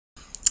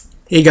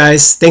Hey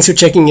guys, thanks for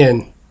checking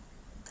in.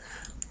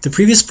 The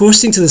previous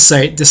posting to the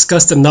site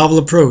discussed a novel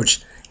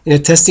approach in the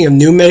testing of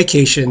new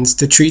medications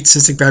to treat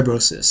cystic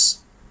fibrosis.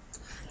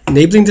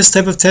 Enabling this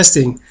type of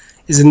testing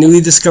is a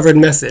newly discovered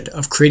method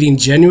of creating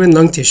genuine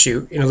lung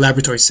tissue in a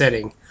laboratory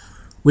setting,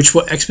 which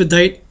will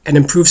expedite and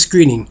improve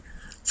screening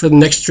for the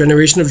next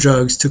generation of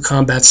drugs to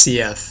combat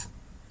CF.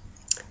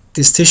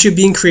 This tissue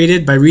being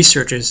created by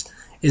researchers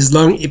is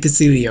lung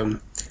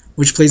epithelium,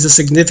 which plays a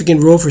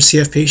significant role for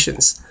CF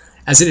patients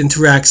as it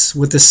interacts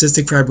with the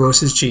cystic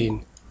fibrosis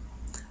gene.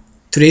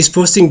 Today's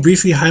posting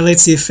briefly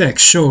highlights the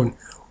effects shown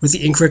with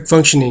the incorrect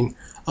functioning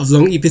of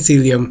lung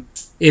epithelium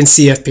in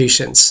CF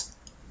patients.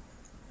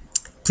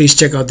 Please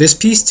check out this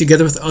piece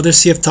together with other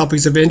CF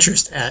topics of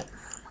interest at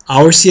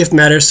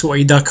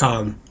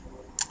ourcfmattershawaii.com.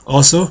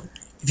 Also,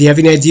 if you have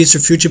any ideas for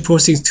future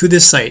postings to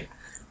this site,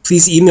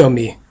 please email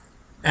me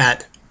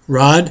at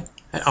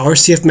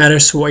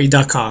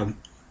rod@ourcfmattershawaii.com.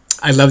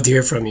 I'd love to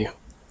hear from you.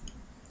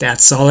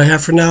 That's all I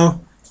have for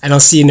now, and I'll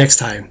see you next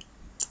time.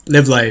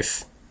 Live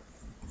life.